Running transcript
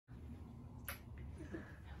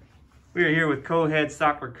We are here with co-head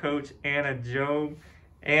soccer coach Anna Jobe.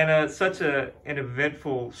 Anna, such an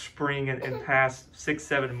eventful spring and past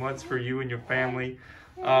 6-7 months for you and your family.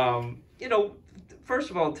 You know,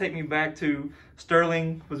 first of all, take me back to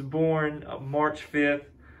Sterling was born March 5th.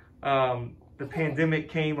 The pandemic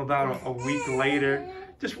came about a week later.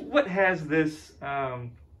 Just what has this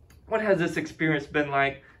experience been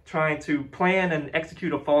like, trying to plan and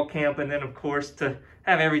execute a fall camp, and then of course to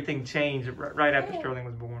have everything change right after Sterling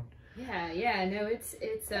was born? No,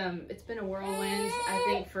 it's been a whirlwind, I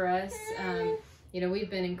think, for us. You know, we've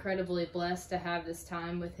been incredibly blessed to have this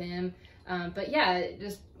time with him. But yeah,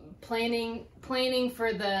 just planning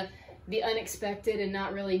for the unexpected and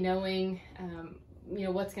not really knowing, you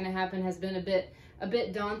know, what's going to happen has been a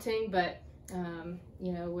bit daunting. But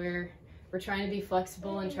you know, we're trying to be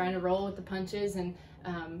flexible and trying to roll with the punches. And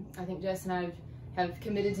I think Jess and I have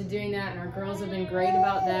committed to doing that, and our girls have been great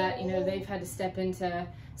about that. You know, they've had to step into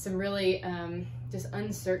some really just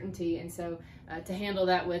uncertainty, and so to handle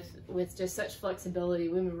that with just such flexibility,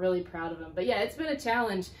 we've been really proud of them. But yeah, it's been a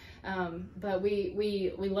challenge, but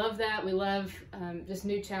we love that. We love just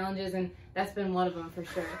new challenges, and that's been one of them for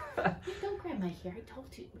sure. Don't grab my hair. I told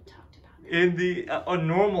you, we talked about it. In a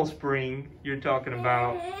normal spring, you're talking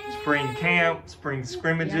about spring camp, spring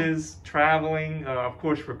scrimmages, traveling, of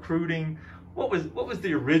course recruiting. What was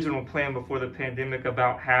the original plan before the pandemic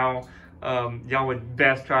about how y'all would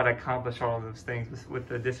best try to accomplish all of those things with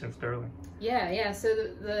the addition of Sterling? Yeah.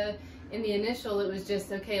 So in the initial, it was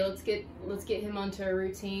just, okay, let's get him onto a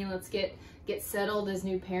routine. Let's get settled as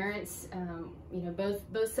new parents. You know,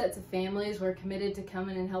 both sets of families were committed to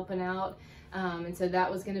coming and helping out, and so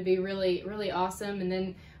that was going to be really awesome. And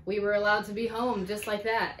then we were allowed to be home just like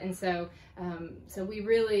that. And so we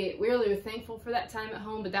really were thankful for that time at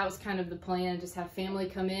home. But that was kind of the plan: just have family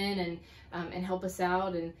come in and help us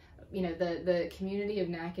out. And you know, the community of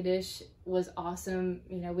Natchitoches was awesome.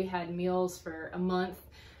 You know, we had meals for a month,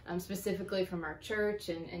 specifically from our church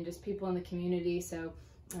and just people in the community. So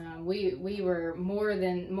we were more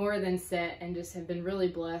than set, and just have been really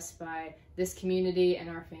blessed by this community and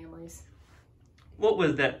our families. What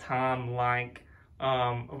was that time like?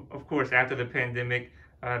 Of course, after the pandemic,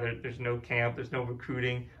 there's no camp, there's no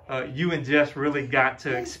recruiting. You and Jess really got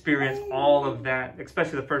to experience all of that,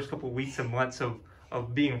 especially the first couple of weeks and months of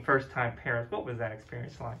being first-time parents. What was that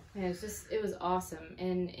experience like? Yeah, it was awesome,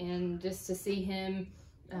 and just to see him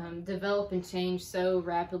develop and change so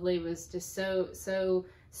rapidly was just so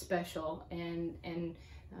special. And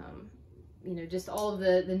you know, just all of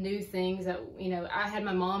the new things that, you know, I had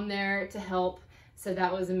my mom there to help, so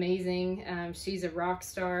that was amazing. She's a rock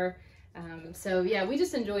star. So yeah, we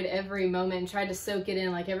just enjoyed every moment and tried to soak it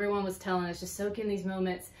in, like everyone was telling us, just soak in these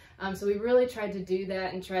moments. So we really tried to do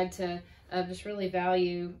that, and tried to just really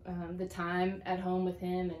value the time at home with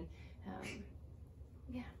him. And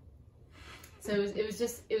yeah, so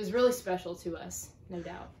it was really special to us, no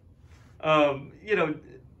doubt. You know,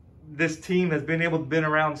 this team has been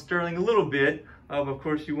around Sterling a little bit. Of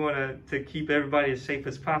course, you want to keep everybody as safe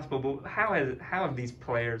as possible, but how have these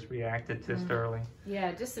players reacted to Sterling?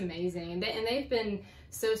 Yeah, just amazing, and they've been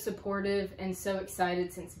so supportive and so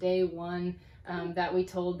excited since day one that we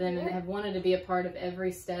told them, and have wanted to be a part of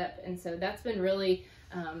every step. And so that's been really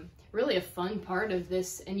a fun part of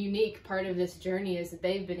this, and unique part of this journey, is that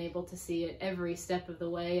they've been able to see it every step of the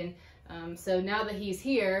way. And so now that he's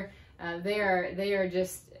here, they are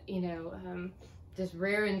just, you know, just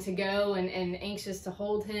raring to go and anxious to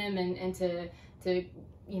hold him and to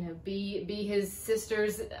you know, be his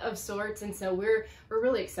sisters of sorts. And so we're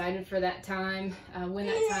really excited for that time, when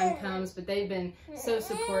that time comes. But they've been so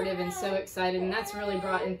supportive and so excited, and that's really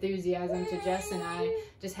brought enthusiasm to Jess and I,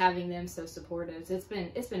 just having them so supportive. So it's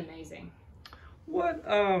been amazing. What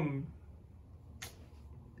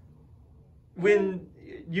when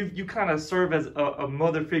you kind of serve as a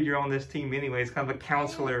mother figure on this team anyways, kind of a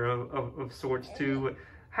counselor of sorts too,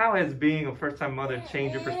 how has being a first-time mother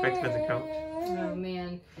changed your perspective as a coach? Oh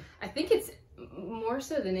man, I think it's more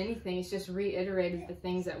so than anything, it's just reiterated the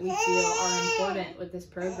things that we feel are important with this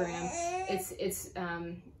program. It's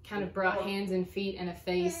kind of brought hands and feet and a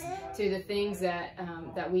face to the things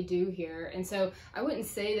that we do here. And so I wouldn't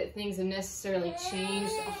say that things have necessarily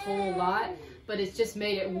changed a whole lot, but it's just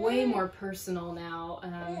made it way more personal now.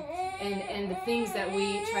 And the things that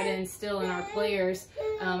we try to instill in our players,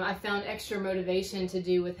 I found extra motivation to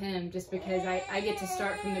do with him, just because I get to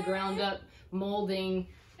start from the ground up, molding,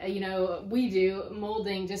 you know,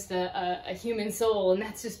 molding just a human soul, and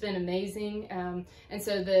that's just been amazing. And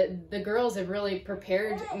so the girls have really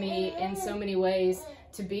prepared me in so many ways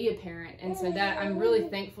to be a parent. And so that I'm really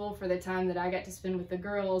thankful for the time that I got to spend with the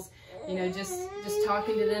girls, you know, just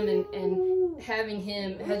talking to them, and having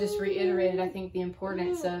him has just reiterated, I think, the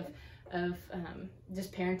importance of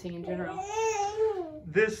just parenting in general.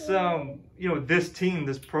 This, you know, this team,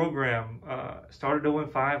 this program, started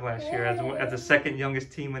 0-5 last year as the second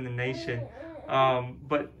youngest team in the nation.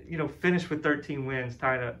 But, you know, finished with 13 wins,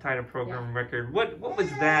 tied a program record. What was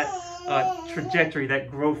that trajectory, that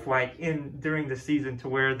growth like during the season to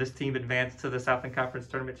where this team advanced to the Southland Conference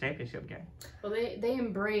Tournament Championship game? Well, they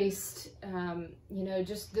embraced, you know,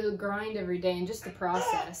 just the grind every day and just the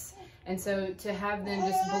process. And so to have them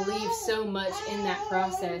just believe so much in that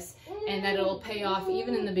process, and that it'll pay off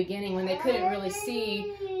even in the beginning when they couldn't really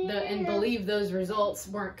see and believe those results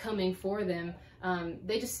weren't coming for them.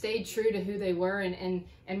 They just stayed true to who they were and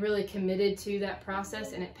really committed to that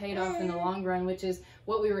process, and it paid off in the long run, which is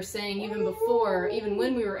what we were saying even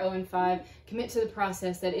when we were 0-5, commit to the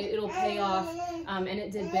process, that it'll pay off, and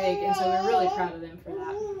it did big, and so we're really proud of them for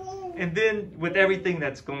that. And then with everything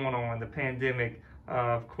that's going on, the pandemic,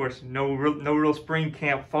 of course, no real spring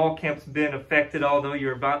camp. Fall camp's been affected, although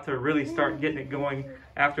you're about to really start getting it going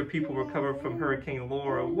after people recover from Hurricane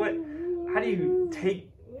Laura. How do you take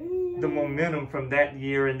the momentum from that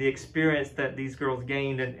year and the experience that these girls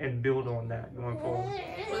gained and build on that going forward?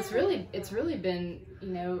 Well, it's really been,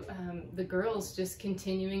 you know, the girls just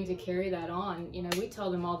continuing to carry that on. You know, we tell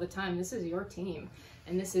them all the time, this is your team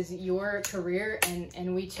and this is your career,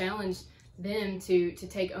 and we challenge them to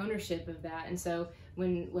take ownership of that. And so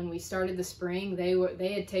when we started the spring,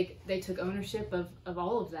 they took ownership of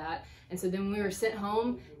all of that. And so then when we were sent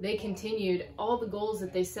home, they continued. All the goals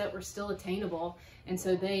that they set were still attainable. And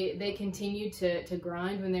so they continued to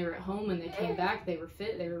grind when they were at home. When they came back, they were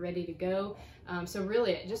fit, they were ready to go. So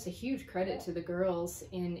really just a huge credit to the girls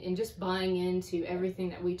in just buying into everything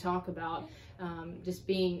that we talk about. Just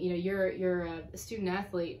being, you know, you're a student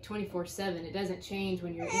athlete 24/7. It doesn't change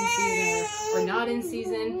when you're in season or not in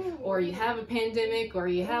season, or you have a pandemic or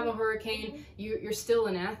you have a hurricane. You're still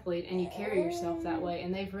an athlete, and you carry yourself that way.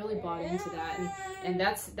 And they've really bought into that, and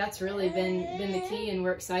that's really been the key. And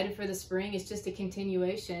we're excited for the spring. It's just a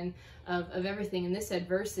continuation of everything, and this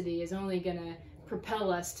adversity is only going to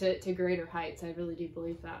propel us to greater heights. I really do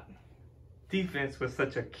believe that. Defense was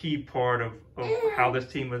such a key part of how this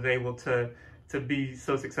team was able to be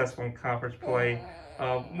so successful in conference play.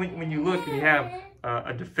 When you look and you have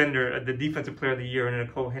a defender, the defensive player of the year, and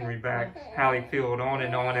Nicole Henry back, Hallie Field, on,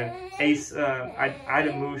 and Ace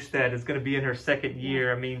Ida Moosh is going to be in her second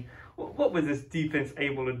year. I mean, what was this defense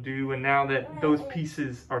able to do? And now that those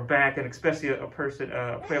pieces are back, and especially a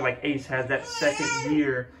player like Ace has that second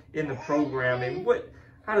year in the program, and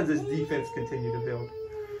how does this defense continue to build?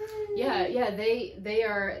 Yeah, they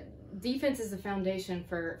are. Defense is the foundation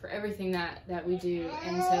for everything that we do,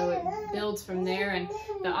 and so it builds from there, and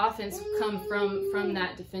the offense come from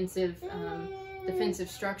that defensive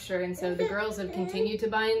structure. And so the girls have continued to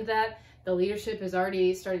buy into that. The leadership has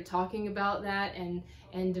already started talking about that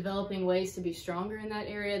and developing ways to be stronger in that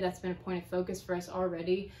area. That's been a point of focus for us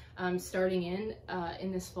already, starting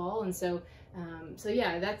in this fall. And so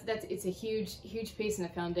yeah, it's a huge piece in the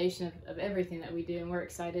foundation of everything that we do, and we're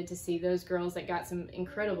excited to see those girls that got some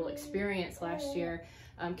incredible experience last year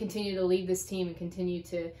continue to lead this team and continue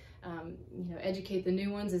to you know, educate the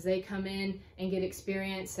new ones as they come in and get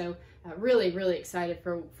experience. So really excited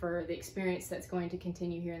for the experience that's going to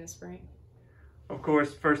continue here in the spring. Of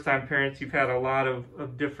course, first-time parents, you've had a lot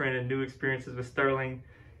of different and new experiences with Sterling.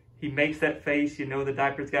 He makes that face, you know the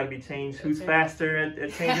diaper's got to be changed. Who's faster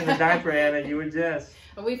at changing the diaper, Anna? You or Jess?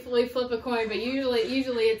 Well, we flip a coin, but usually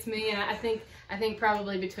it's me, and I think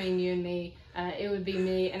probably between you and me, it would be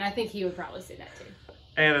me, and I think he would probably say that too.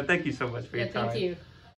 Anna, thank you so much for your time. Thank you.